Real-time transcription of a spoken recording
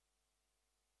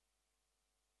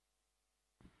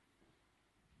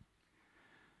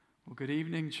Well, good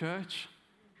evening, church.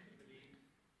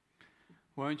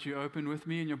 Won't you open with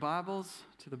me in your Bibles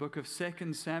to the book of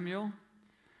 2 Samuel?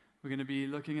 We're going to be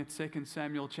looking at 2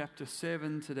 Samuel chapter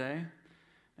 7 today.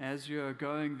 As you're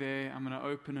going there, I'm going to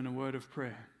open in a word of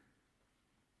prayer.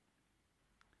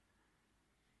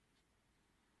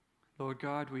 Lord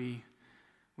God, we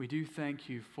do thank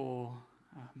you for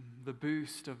the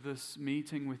boost of this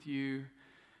meeting with you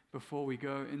before we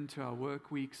go into our work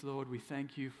weeks. Lord, we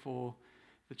thank you for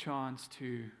the chance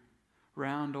to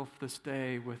round off this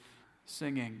day with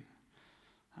singing,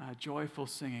 joyful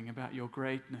singing about your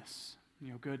greatness and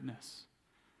your goodness.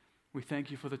 We thank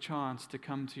you for the chance to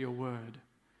come to your word.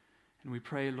 And we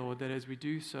pray, Lord, that as we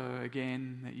do so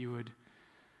again, that you would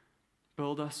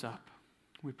build us up.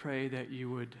 We pray that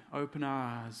you would open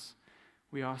our eyes.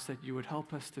 We ask that you would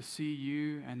help us to see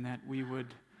you and that we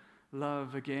would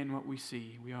love again what we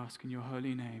see. We ask in your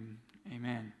holy name.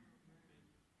 Amen.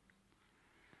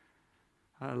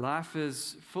 Life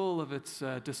is full of its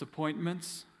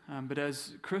disappointments, but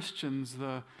as Christians,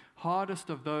 the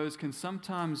hardest of those can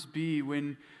sometimes be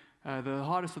when the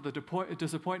hardest of the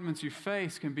disappointments you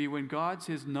face can be when God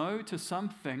says no to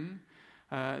something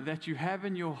that you have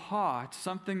in your heart,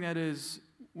 something that is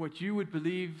what you would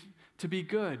believe to be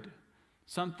good,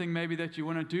 something maybe that you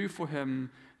want to do for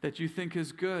Him that you think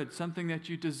is good, something that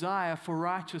you desire for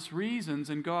righteous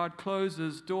reasons, and God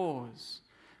closes doors.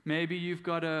 Maybe you've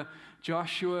got a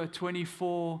Joshua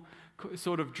 24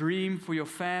 sort of dream for your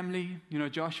family. You know,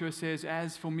 Joshua says,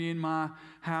 "As for me and my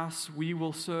house, we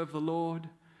will serve the Lord."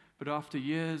 But after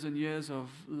years and years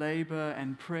of labor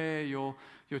and prayer, your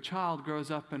child grows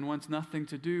up and wants nothing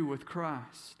to do with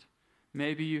Christ.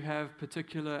 Maybe you have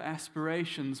particular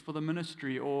aspirations for the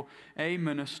ministry or a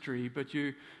ministry, but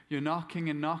you're knocking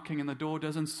and knocking and the door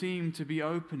doesn't seem to be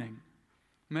opening.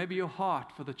 Maybe your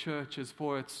heart for the church is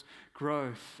for its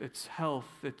growth, its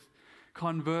health, its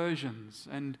conversions,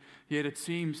 and yet it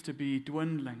seems to be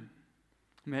dwindling.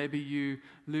 Maybe you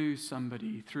lose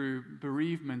somebody through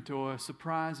bereavement or a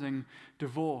surprising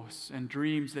divorce, and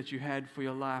dreams that you had for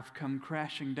your life come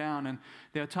crashing down. And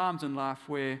there are times in life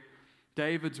where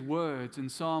David's words in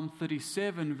Psalm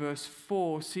 37 verse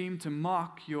 4 seem to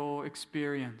mock your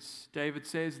experience. David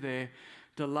says there,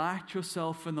 "Delight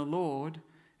yourself in the Lord,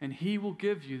 and He will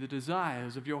give you the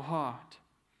desires of your heart."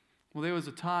 Well, there was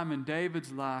a time in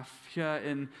David's life here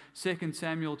in 2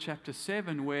 Samuel chapter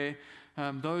 7 where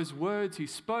those words he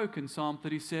spoke in Psalm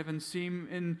 37 seem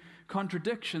in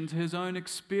contradiction to his own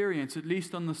experience, at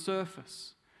least on the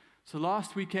surface. So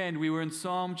last weekend we were in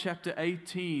Psalm chapter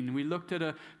 18. We looked at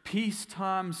a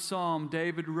peacetime psalm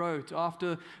David wrote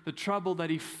after the trouble that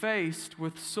he faced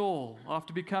with Saul.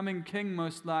 After becoming king,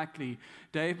 most likely,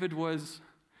 David was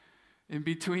in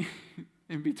between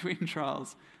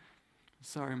trials.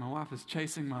 Sorry, my wife is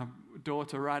chasing my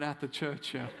daughter right out the church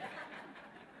here.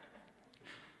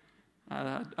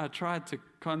 I tried to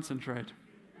concentrate.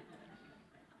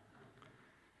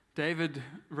 David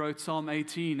wrote Psalm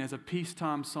 18 as a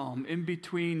peacetime psalm, in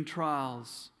between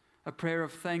trials, a prayer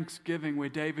of thanksgiving where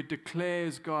David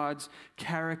declares God's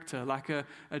character like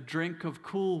a drink of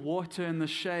cool water in the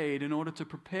shade in order to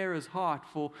prepare his heart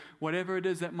for whatever it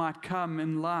is that might come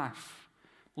in life.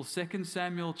 Well, 2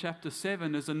 Samuel chapter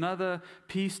 7 is another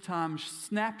peacetime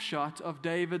snapshot of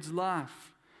David's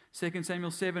life. 2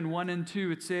 Samuel 7, 1 and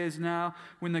 2, it says, "Now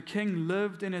when the king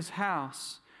lived in his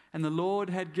house, and the Lord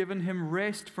had given him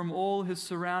rest from all his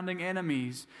surrounding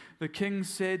enemies, the king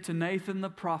said to Nathan the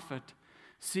prophet,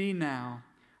 'See now,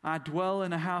 I dwell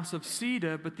in a house of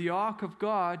cedar, but the ark of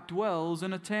God dwells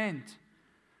in a tent.'"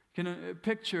 You can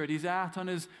picture it. He's out on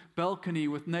his balcony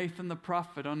with Nathan the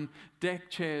prophet. On deck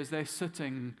chairs, they're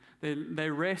sitting,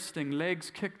 they're resting,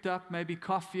 legs kicked up, maybe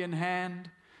coffee in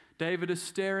hand. David is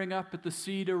staring up at the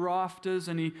cedar rafters,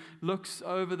 and he looks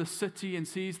over the city and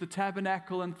sees the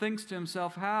tabernacle and thinks to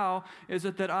himself, "How is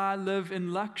it that I live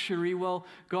in luxury while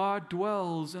God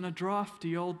dwells in a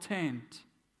drafty old tent?"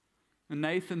 And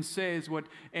Nathan says what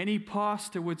any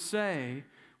pastor would say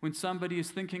when somebody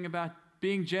is thinking about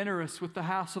being generous with the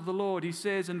house of the Lord. He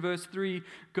says in verse 3,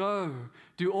 "Go,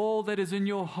 do all that is in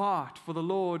your heart, for the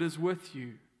Lord is with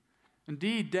you."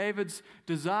 Indeed, David's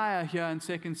desire here in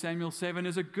 2 Samuel 7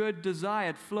 is a good desire.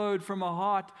 It flowed from a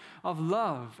heart of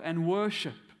love and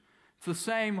worship. It's the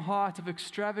same heart of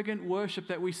extravagant worship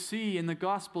that we see in the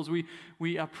Gospels. We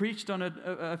preached on it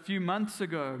a few months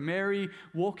ago. Mary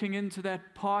walking into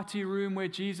that party room where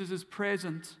Jesus is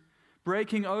present,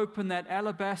 breaking open that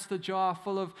alabaster jar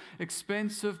full of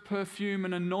expensive perfume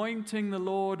and anointing the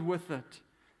Lord with it.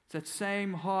 It's that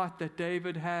same heart that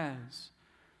David has.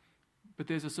 But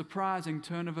there's a surprising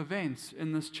turn of events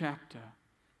in this chapter.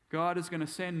 God is going to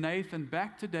send Nathan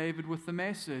back to David with the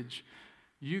message,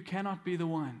 you cannot be the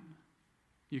one.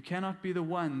 You cannot be the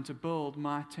one to build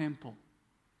my temple.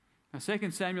 Now,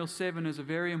 2 Samuel 7 is a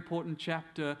very important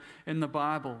chapter in the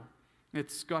Bible.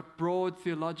 It's got broad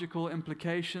theological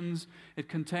implications. It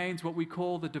contains what we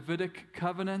call the Davidic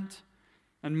covenant,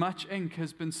 and much ink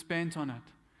has been spent on it.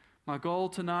 My goal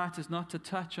tonight is not to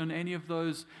touch on any of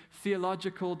those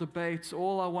theological debates.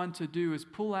 All I want to do is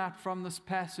pull out from this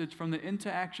passage, from the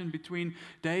interaction between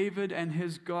David and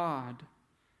his God,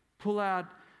 pull out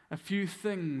a few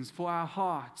things for our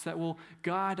hearts that will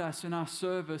guide us in our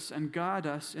service and guide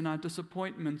us in our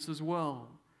disappointments as well.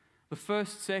 The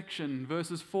first section,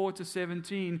 verses 4 to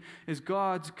 17, is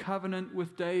God's covenant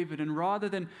with David. And rather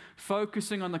than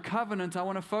focusing on the covenant, I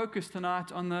want to focus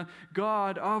tonight on the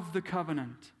God of the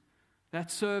covenant. That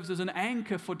serves as an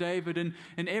anchor for David in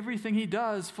everything he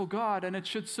does for God, and it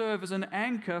should serve as an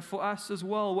anchor for us as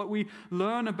well, what we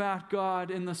learn about God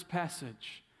in this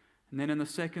passage. And then in the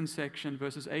second section,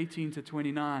 verses 18 to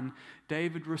 29,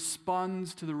 David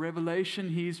responds to the revelation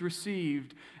he's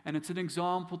received, and it's an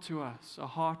example to us, a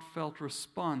heartfelt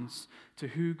response to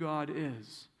who God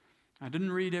is. I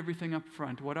didn't read everything up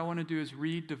front. What I want to do is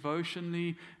read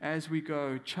devotionally as we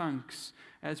go, chunks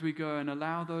as we go, and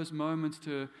allow those moments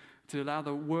to allow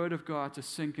the Word of God to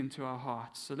sink into our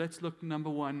hearts. So let's look, number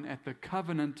one, at the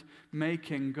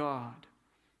covenant-making God.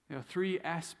 There are three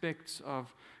aspects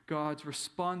of God's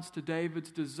response to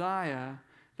David's desire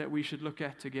that we should look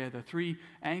at together. Three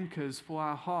anchors for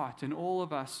our heart in all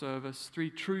of our service. Three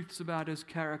truths about His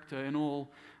character in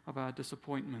all of our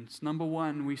disappointments. Number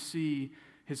one, we see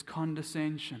His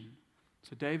condescension.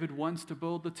 So David wants to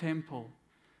build the temple,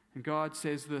 and God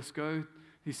says this,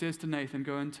 He says to Nathan,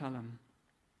 go and tell him.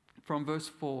 From verse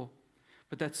 4,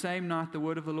 but that same night the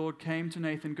word of the Lord came to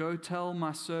Nathan, go tell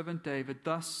my servant David,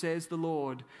 thus says the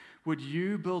Lord, would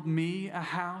you build me a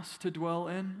house to dwell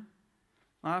in?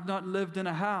 I have not lived in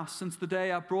a house since the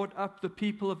day I brought up the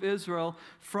people of Israel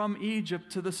from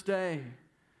Egypt to this day,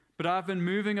 but I've been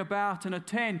moving about in a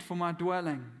tent for my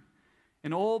dwelling.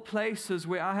 In all places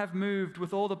where I have moved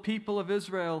with all the people of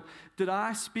Israel, did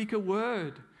I speak a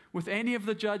word with any of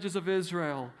the judges of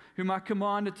Israel, whom I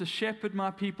commanded to shepherd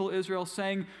my people Israel,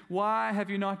 saying, why have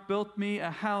you not built me a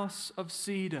house of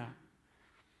cedar?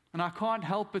 And I can't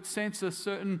help but sense a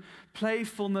certain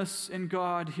playfulness in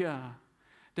God here.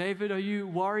 David, are you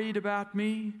worried about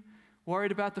me?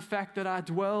 Worried about the fact that I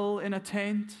dwell in a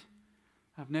tent?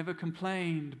 I've never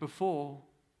complained before.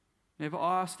 Never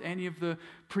asked any of the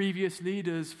previous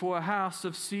leaders for a house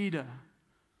of cedar.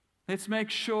 Let's make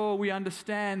sure we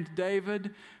understand,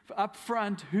 David, up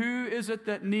front, who is it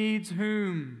that needs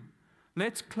whom?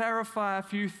 Let's clarify a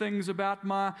few things about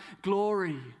my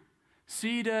glory.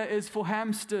 Cedar is for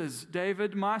hamsters,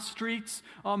 David. My streets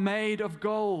are made of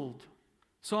gold.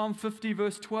 Psalm 50,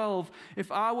 verse 12, if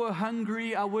I were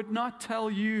hungry, I would not tell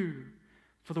you,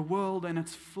 for the world and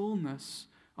its fullness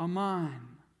are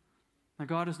mine. Now,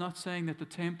 God is not saying that the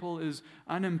temple is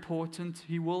unimportant.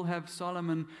 He will have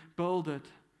Solomon build it.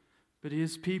 But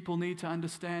His people need to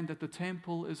understand that the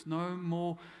temple is no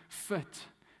more fit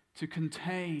to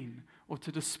contain or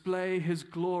to display His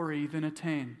glory than a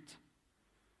tent.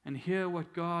 And hear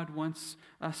what God wants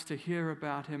us to hear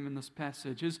about Him in this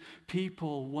passage. His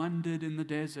people wandered in the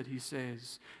desert, He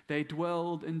says. They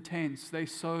dwelled in tents. They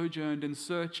sojourned in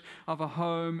search of a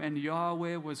home, and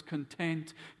Yahweh was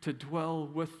content to dwell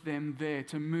with them there,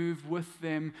 to move with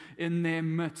them in their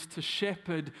midst, to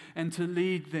shepherd and to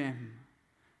lead them.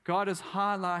 God is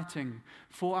highlighting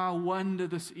for our wonder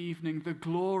this evening the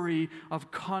glory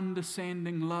of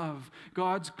condescending love.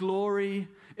 God's glory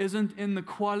isn't in the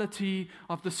quality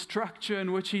of the structure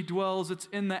in which He dwells. It's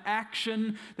in the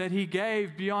action that He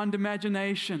gave beyond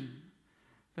imagination.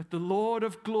 That the Lord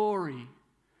of glory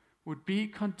would be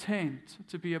content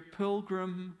to be a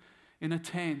pilgrim in a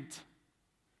tent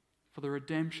for the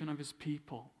redemption of His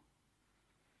people.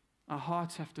 Our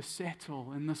hearts have to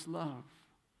settle in this love.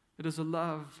 It is a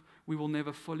love we will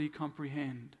never fully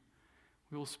comprehend.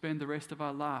 We will spend the rest of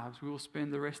our lives, we will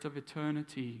spend the rest of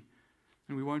eternity,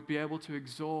 and we won't be able to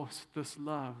exhaust this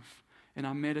love in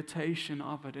our meditation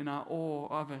of it, in our awe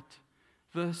of it.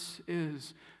 This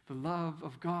is the love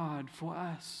of God for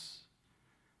us.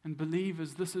 And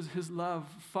believers, this is His love.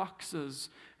 Foxes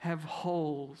have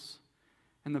holes,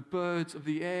 and the birds of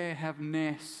the air have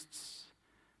nests,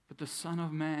 but the Son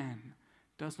of Man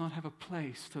does not have a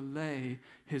place to lay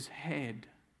His head.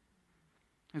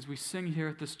 As we sing here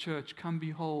at this church, come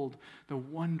behold the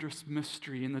wondrous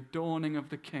mystery in the dawning of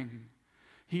the King.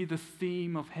 He, the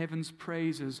theme of heaven's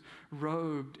praises,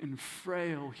 robed in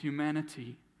frail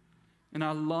humanity. in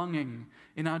our longing,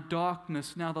 in our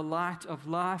darkness. Now the light of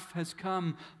life has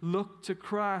come. Look to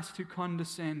Christ who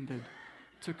condescended,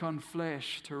 took on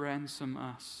flesh to ransom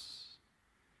us.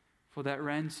 For that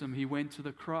ransom he went to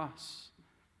the cross,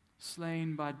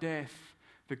 slain by death,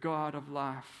 the God of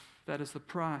life. That is the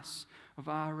price of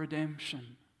our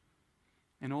redemption.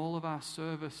 In all of our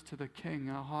service to the King,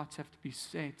 our hearts have to be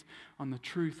set on the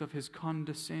truth of his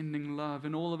condescending love.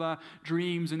 In all of our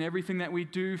dreams and everything that we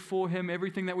do for him,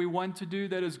 everything that we want to do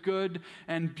that is good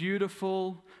and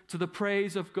beautiful to the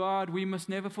praise of God, we must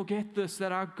never forget this,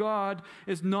 that our God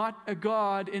is not a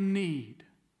God in need.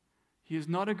 He is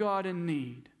not a God in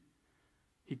need.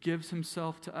 He gives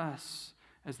himself to us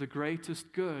as the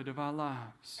greatest good of our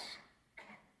lives.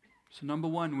 So number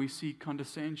one, we see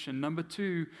condescension. Number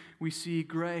two, we see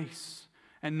grace.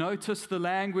 And notice the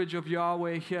language of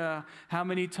Yahweh here, how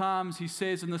many times he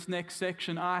says in this next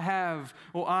section, I have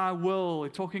or I will,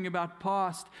 talking about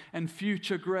past and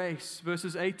future grace.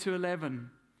 Verses 8 to 11.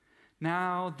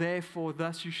 Now, therefore,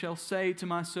 thus you shall say to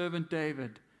my servant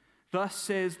David, thus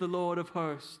says the Lord of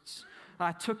hosts,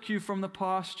 I took you from the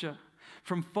pasture,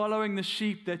 from following the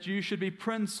sheep, that you should be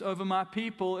prince over my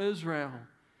people Israel.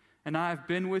 And I have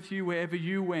been with you wherever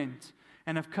you went,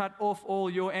 and have cut off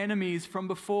all your enemies from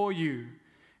before you.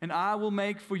 And I will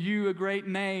make for you a great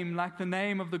name, like the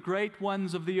name of the great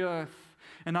ones of the earth.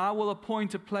 And I will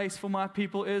appoint a place for my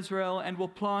people Israel, and will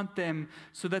plant them,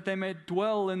 so that they may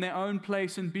dwell in their own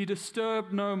place and be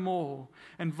disturbed no more.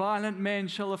 And violent men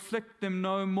shall afflict them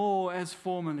no more as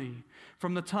formerly,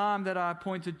 from the time that I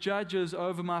appointed judges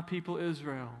over my people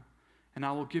Israel. And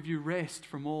I will give you rest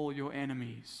from all your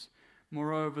enemies.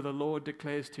 Moreover, the Lord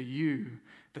declares to you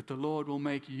that the Lord will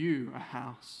make you a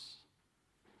house.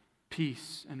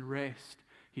 Peace and rest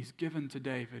he's given to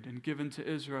David and given to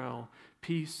Israel.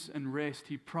 Peace and rest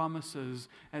he promises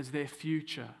as their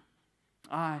future.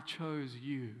 I chose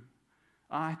you.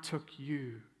 I took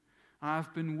you.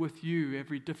 I've been with you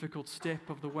every difficult step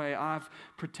of the way. I've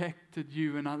protected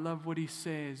you. And I love what he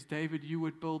says. David, you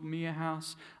would build me a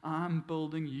house. I'm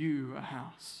building you a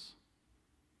house.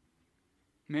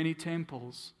 Many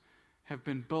temples have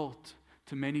been built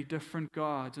to many different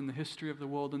gods in the history of the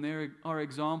world, and there are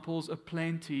examples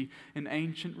aplenty in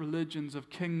ancient religions of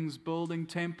kings building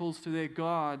temples to their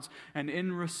gods and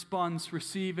in response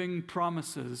receiving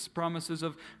promises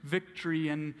of victory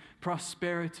and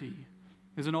prosperity.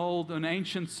 There's an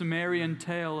ancient Sumerian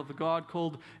tale of a god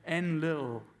called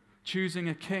Enlil choosing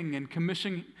a king and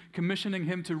commissioning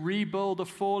him to rebuild a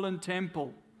fallen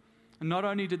temple. And not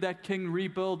only did that king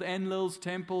rebuild Enlil's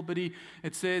temple, but it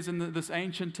says in this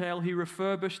ancient tale, he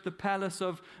refurbished the palace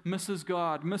of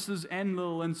Mrs.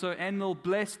 Enlil. And so Enlil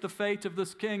blessed the fate of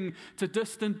this king to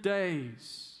distant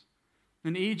days.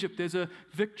 In Egypt, there's a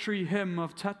victory hymn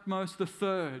of Thutmose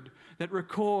III that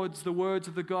records the words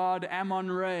of the god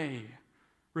Ammon-Re,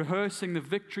 rehearsing the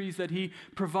victories that he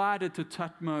provided to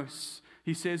Thutmose.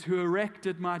 He says, who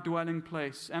erected my dwelling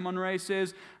place. Ammon-Re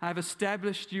says, I have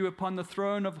established you upon the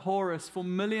throne of Horus for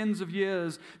millions of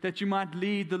years, that you might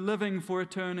lead the living for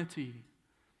eternity.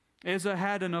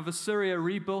 Esarhaddon of Assyria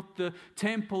rebuilt the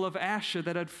temple of Ashur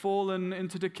that had fallen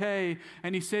into decay,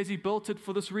 and he says he built it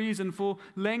for this reason, for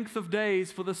length of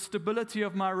days, for the stability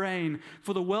of my reign,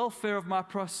 for the welfare of my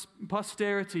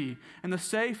posterity, and the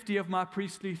safety of my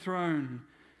priestly throne,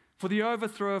 for the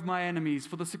overthrow of my enemies,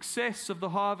 for the success of the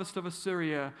harvest of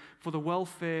Assyria, for the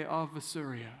welfare of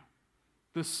Assyria.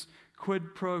 This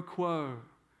quid pro quo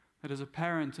that is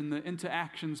apparent in the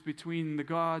interactions between the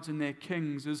gods and their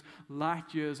kings is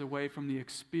light years away from the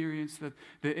experience, that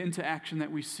the interaction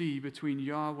that we see between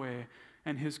Yahweh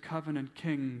and his covenant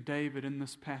king, David, in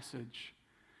this passage.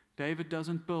 David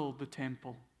doesn't build the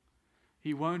temple.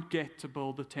 He won't get to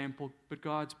build the temple, but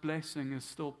God's blessing is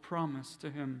still promised to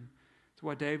him. That's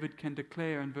why David can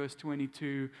declare in verse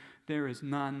 22, there is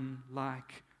none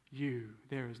like you.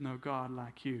 There is no God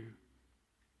like you.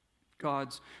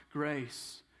 God's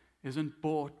grace isn't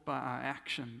bought by our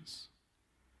actions.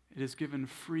 It is given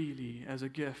freely as a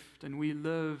gift, and we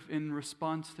live in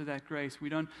response to that grace. We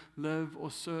don't live or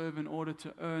serve in order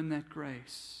to earn that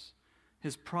grace.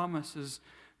 His promise is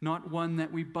not one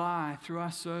that we buy through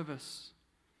our service.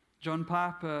 John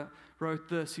Piper wrote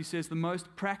this. He says, the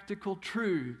most practical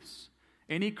truths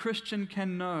any Christian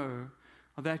can know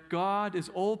are that God is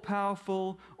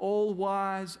all-powerful,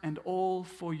 all-wise, and all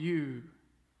for you.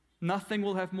 Nothing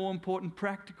will have more important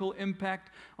practical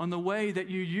impact on the way that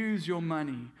you use your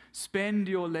money, spend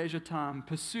your leisure time,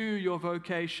 pursue your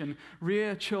vocation,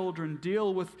 rear children,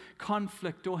 deal with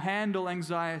conflict, or handle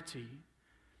anxiety.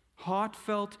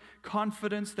 Heartfelt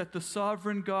confidence that the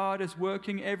sovereign God is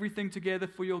working everything together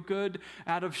for your good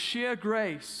out of sheer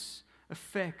grace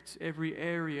affect every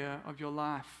area of your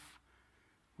life.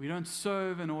 We don't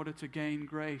serve in order to gain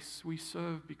grace. We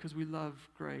serve because we love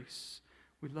grace.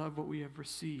 We love what we have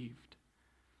received.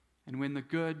 And when the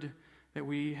good that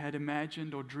we had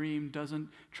imagined or dreamed doesn't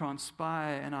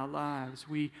transpire in our lives,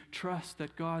 we trust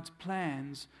that God's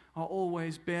plans are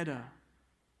always better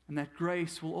and that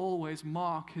grace will always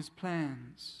mark His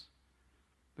plans.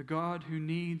 The God who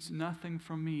needs nothing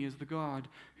from me is the God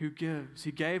who gives.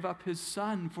 He gave up His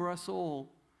Son for us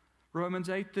all. Romans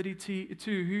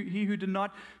 8:32, He who did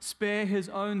not spare His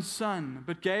own Son,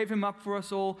 but gave Him up for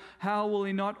us all, how will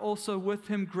He not also with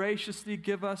Him graciously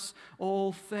give us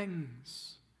all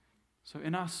things? So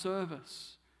in our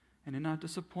service and in our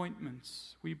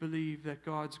disappointments, we believe that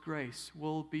God's grace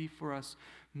will be for us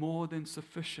more than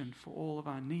sufficient for all of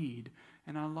our need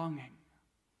and our longing.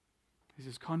 There's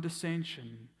His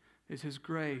condescension, there's His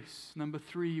grace. Number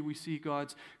 3, we see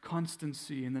God's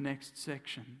constancy in the next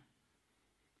section.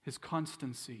 His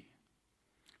constancy.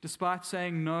 Despite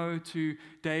saying no to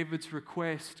David's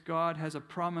request, God has a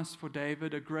promise for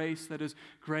David, a grace that is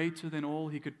greater than all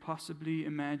he could possibly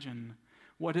imagine.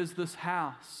 What is this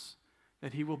house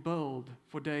that He will build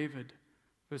for David?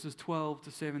 Verses 12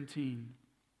 to 17.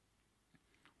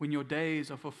 When your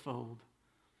days are fulfilled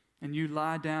and you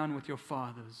lie down with your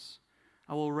fathers,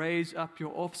 I will raise up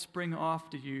your offspring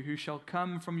after you, who shall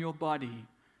come from your body,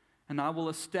 and I will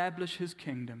establish His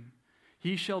kingdom.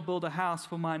 He shall build a house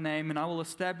for my name, and I will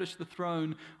establish the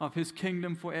throne of His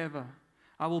kingdom forever.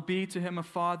 I will be to him a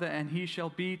father, and he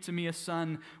shall be to me a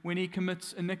son. When he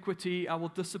commits iniquity, I will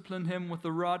discipline him with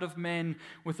the rod of men,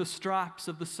 with the stripes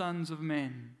of the sons of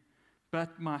men.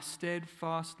 But my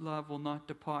steadfast love will not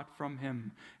depart from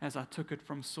him, as I took it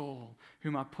from Saul,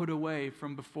 whom I put away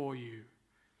from before you.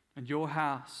 And your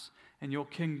house and your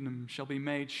kingdom shall be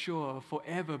made sure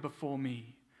forever before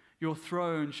me. Your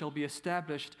throne shall be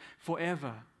established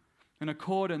forever. In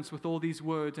accordance with all these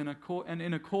words and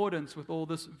in accordance with all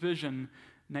this vision,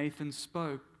 Nathan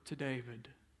spoke to David.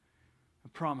 A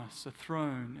promise, a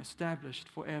throne established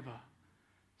forever.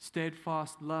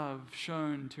 Steadfast love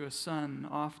shown to a son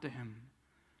after him.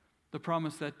 The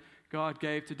promise that God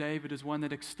gave to David is one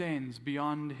that extends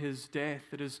beyond his death.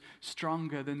 It is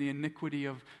stronger than the iniquity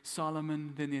of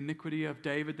Solomon, than the iniquity of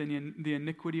David, than the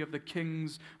iniquity of the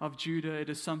kings of Judah. It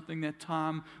is something that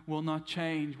time will not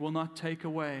change, will not take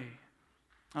away.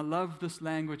 I love this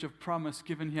language of promise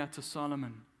given here to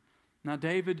Solomon. Now,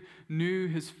 David knew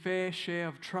his fair share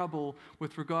of trouble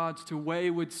with regards to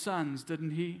wayward sons,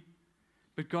 didn't he?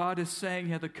 But God is saying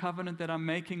here, the covenant that I'm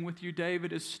making with you,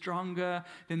 David, is stronger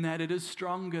than that. It is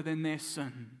stronger than their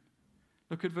sin.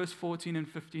 Look at verse 14 and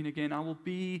 15 again. I will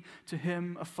be to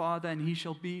him a father, and he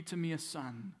shall be to me a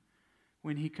son.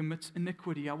 When he commits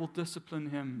iniquity, I will discipline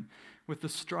him with the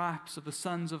stripes of the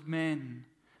sons of men.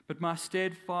 But my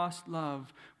steadfast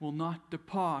love will not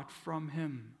depart from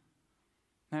him.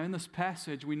 Now, in this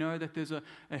passage, we know that there's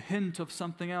a hint of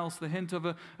something else, the hint of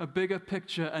a bigger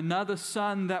picture, another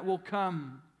son that will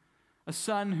come, a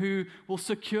son who will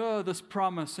secure this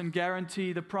promise and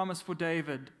guarantee the promise for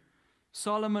David.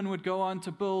 Solomon would go on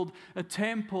to build a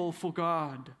temple for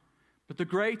God, but the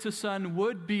greater son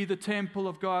would be the temple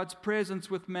of God's presence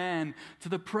with man, to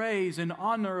the praise and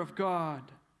honor of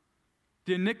God.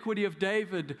 The iniquity of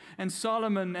David and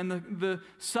Solomon and the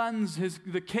sons,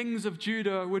 the kings of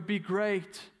Judah, would be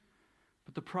great.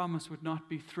 But the promise would not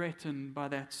be threatened by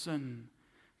that sin.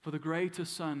 For the greater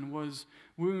son was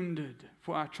wounded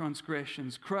for our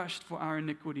transgressions, crushed for our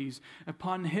iniquities.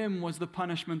 Upon him was the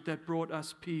punishment that brought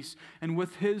us peace. And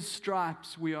with his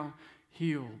stripes we are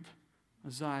healed.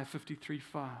 Isaiah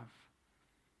 53:5.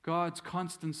 God's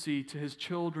constancy to his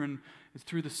children is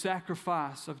through the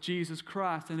sacrifice of Jesus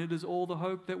Christ, and it is all the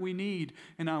hope that we need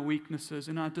in our weaknesses,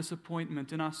 in our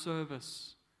disappointment, in our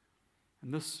service.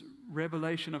 And this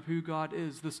revelation of who God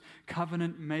is, this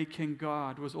covenant-making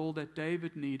God, was all that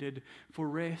David needed for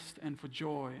rest and for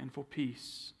joy and for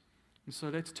peace. And so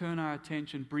let's turn our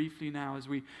attention briefly now as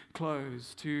we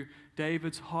close to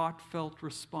David's heartfelt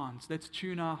response. Let's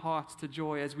tune our hearts to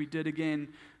joy as we did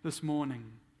again this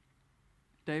morning.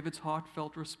 David's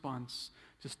heartfelt response,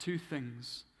 just two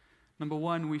things. Number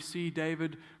one, we see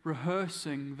David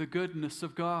rehearsing the goodness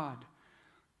of God.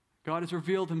 God has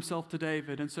revealed himself to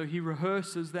David, and so he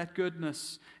rehearses that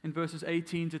goodness in verses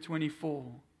 18 to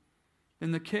 24.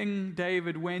 Then the king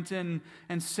David went in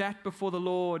and sat before the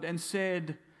Lord and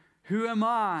said, "Who am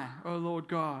I, O Lord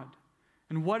God?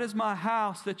 And what is my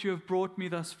house that you have brought me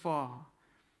thus far?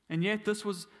 And yet this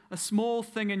was a small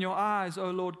thing in your eyes, O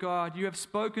Lord God. You have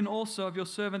spoken also of your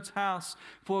servant's house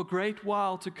for a great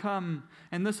while to come,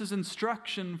 and this is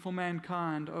instruction for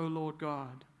mankind, O Lord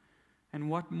God. And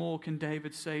what more can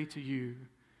David say to you?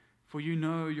 For you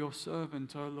know your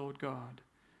servant, O Lord God.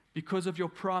 Because of your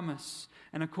promise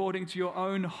and according to your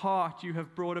own heart, you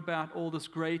have brought about all this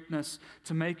greatness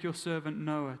to make your servant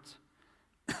know it.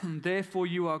 Therefore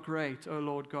you are great, O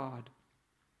Lord God,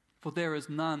 for there is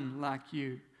none like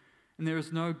you, and there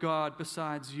is no God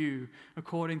besides you,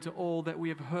 according to all that we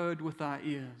have heard with our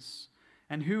ears.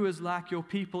 And who is like your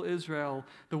people Israel,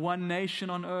 the one nation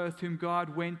on earth whom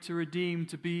God went to redeem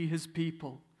to be his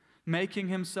people, making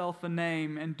himself a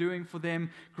name and doing for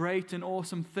them great and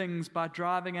awesome things by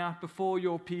driving out before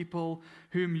your people,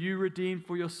 whom you redeemed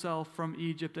for yourself from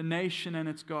Egypt, a nation and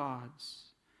its gods.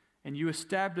 And you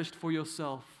established for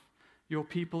yourself your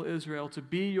people Israel to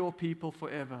be your people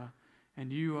forever,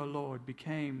 and you, O Lord,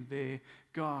 became their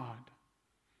God.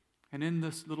 And in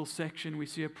this little section, we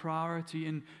see a priority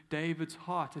in David's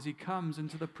heart as he comes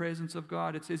into the presence of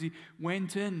God. It says he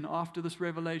went in after this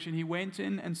revelation. He went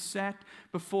in and sat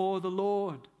before the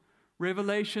Lord.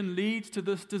 Revelation leads to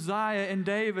this desire in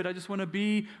David. I just want to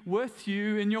be with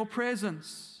you in your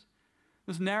presence.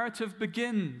 This narrative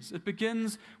begins. It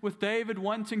begins with David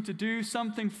wanting to do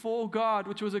something for God,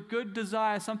 which was a good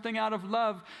desire, something out of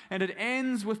love. And it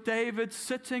ends with David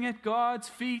sitting at God's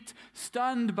feet,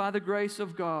 stunned by the grace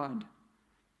of God,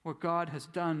 what God has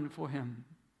done for him.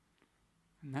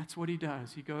 And that's what he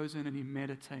does. He goes in and he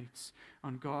meditates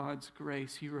on God's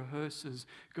grace. He rehearses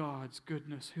God's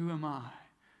goodness. Who am I?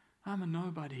 I'm a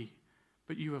nobody,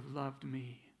 but you have loved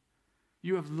me.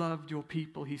 You have loved your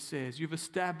people, he says. You've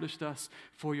established us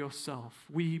for yourself.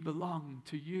 We belong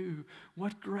to you.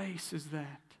 What grace is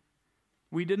that?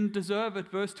 We didn't deserve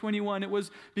it. Verse 21, it was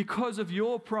because of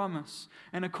your promise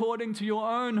and according to your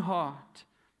own heart.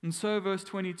 And so verse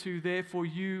 22, therefore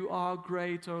you are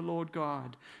great, O Lord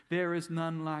God. There is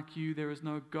none like you. There is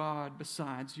no God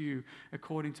besides you,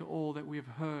 according to all that we have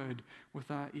heard with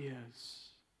our ears.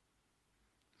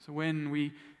 So when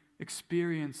we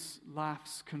experience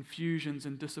life's confusions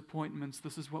and disappointments,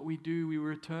 this is what we do. We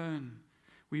return.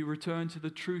 We return to the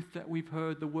truth that we've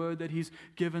heard, the word that he's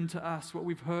given to us, what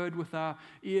we've heard with our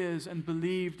ears and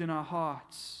believed in our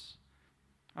hearts.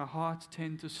 Our hearts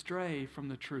tend to stray from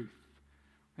the truth.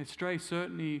 They stray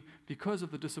certainly because of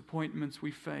the disappointments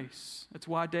we face. It's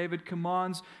why David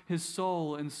commands his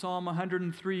soul in Psalm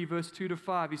 103, verse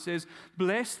 2-5. He says,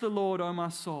 bless the Lord, O my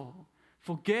soul.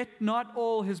 Forget not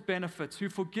all his benefits, who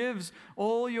forgives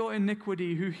all your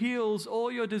iniquity, who heals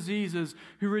all your diseases,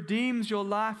 who redeems your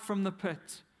life from the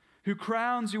pit, who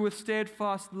crowns you with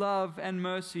steadfast love and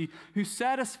mercy, who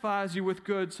satisfies you with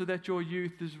good so that your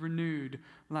youth is renewed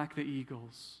like the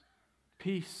eagles.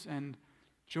 Peace and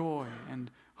joy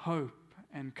and hope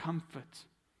and comfort.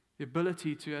 The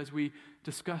ability to, as we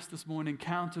discussed this morning,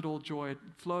 count it all joy. It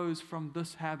flows from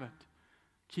this habit.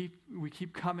 We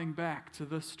keep coming back to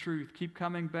this truth, keep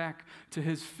coming back to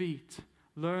his feet,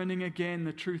 learning again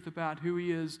the truth about who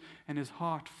he is and his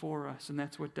heart for us. And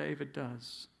that's what David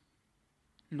does.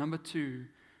 Number 2,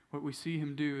 what we see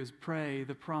him do is pray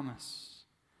the promise.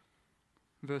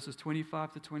 Verses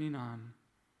 25-29.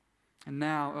 And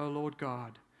now, O Lord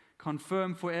God,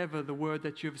 confirm forever the word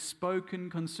that you have spoken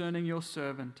concerning your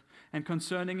servant and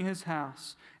concerning his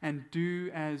house, and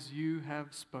do as you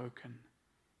have spoken.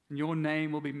 And your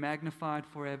name will be magnified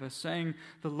forever, saying,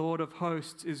 the Lord of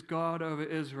hosts is God over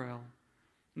Israel.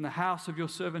 And the house of your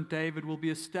servant David will be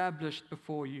established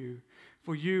before you.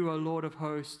 For you, O Lord of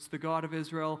hosts, the God of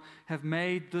Israel, have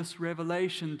made this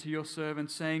revelation to your servant,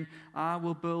 saying, I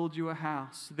will build you a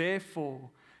house. Therefore,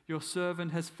 your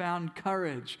servant has found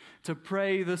courage to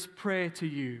pray this prayer to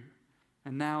you.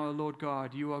 And now, O Lord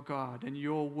God, you are God, and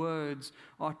your words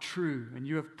are true, and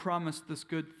you have promised this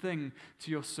good thing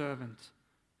to your servant.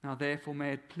 Now therefore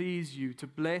may it please you to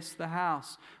bless the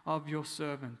house of your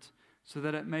servant, so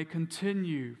that it may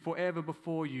continue forever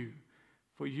before you.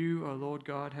 For you, O Lord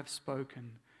God, have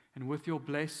spoken, and with your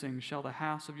blessing shall the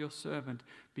house of your servant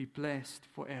be blessed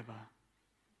forever.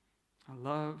 I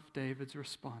love David's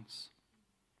response.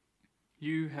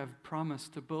 You have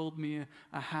promised to build me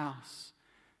a house.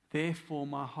 Therefore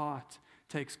my heart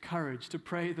takes courage to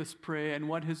pray this prayer. And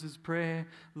what is his prayer?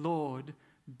 Lord,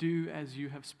 do as you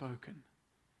have spoken.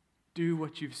 Do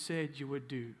what you've said you would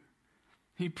do.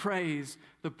 He prays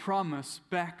the promise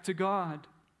back to God.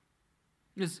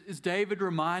 Is David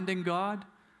reminding God?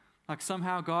 Like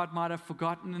somehow God might have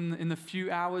forgotten in the few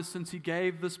hours since he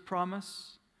gave this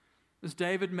promise? Is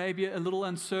David maybe a little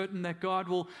uncertain that God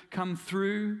will come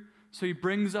through? So he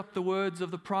brings up the words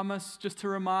of the promise just to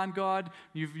remind God,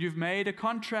 you've made a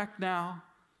contract now.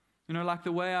 You know, like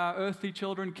the way our earthly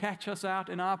children catch us out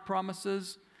in our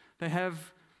promises. They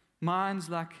have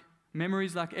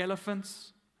memories like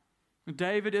elephants.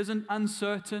 David isn't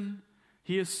uncertain.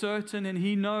 He is certain and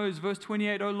he knows. Verse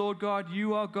 28, O Lord God,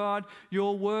 you are God.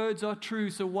 Your words are true.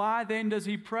 So why then does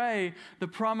he pray the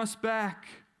promise back?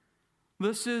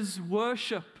 This is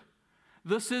worship.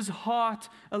 This is heart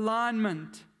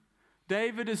alignment.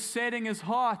 David is setting his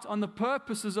heart on the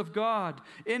purposes of God,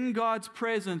 in God's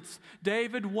presence.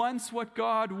 David wants what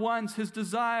God wants. His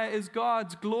desire is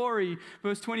God's glory.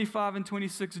 Verse 25 and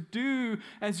 26, do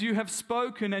as you have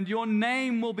spoken, and your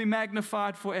name will be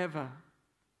magnified forever.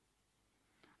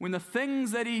 When the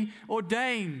things that he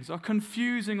ordains are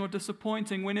confusing or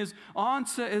disappointing, when his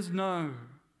answer is no,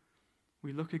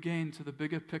 we look again to the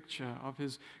bigger picture of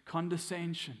his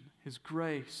condescension, his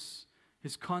grace,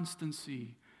 his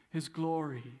constancy, his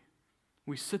glory.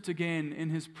 We sit again in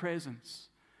his presence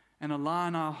and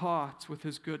align our hearts with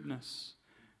his goodness.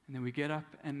 And then we get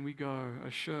up and we go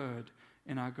assured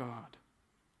in our God.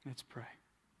 Let's pray.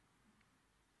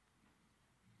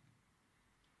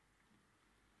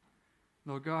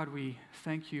 Lord God, we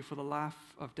thank you for the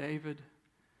life of David.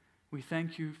 We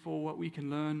thank you for what we can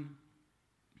learn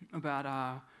about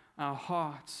our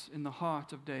hearts in the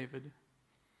heart of David.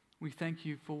 We thank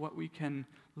you for what we can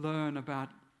learn about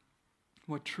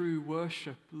what true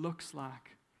worship looks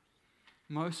like.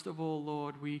 Most of all,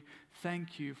 Lord, we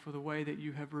thank you for the way that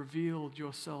you have revealed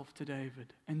yourself to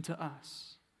David and to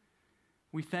us.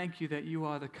 We thank you that you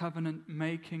are the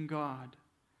covenant-making God,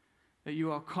 that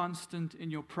you are constant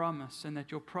in your promise, and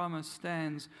that your promise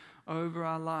stands over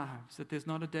our lives, that there's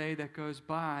not a day that goes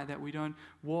by that we don't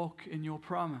walk in your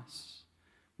promise.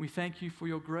 We thank you for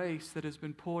your grace that has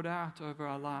been poured out over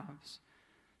our lives,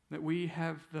 that we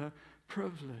have the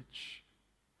privilege,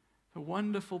 the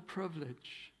wonderful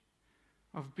privilege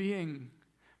of being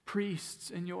priests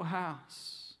in your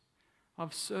house,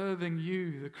 of serving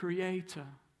you, the Creator.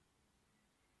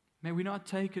 May we not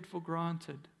take it for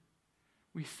granted.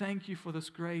 We thank you for this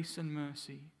grace and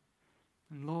mercy.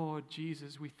 And Lord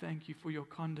Jesus, we thank you for your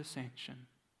condescension.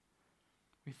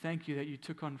 We thank you that you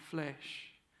took on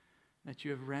flesh, that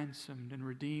you have ransomed and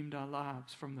redeemed our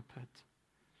lives from the pit.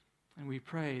 And we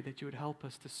pray that you would help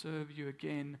us to serve you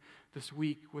again this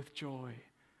week with joy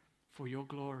for your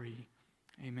glory.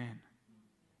 Amen.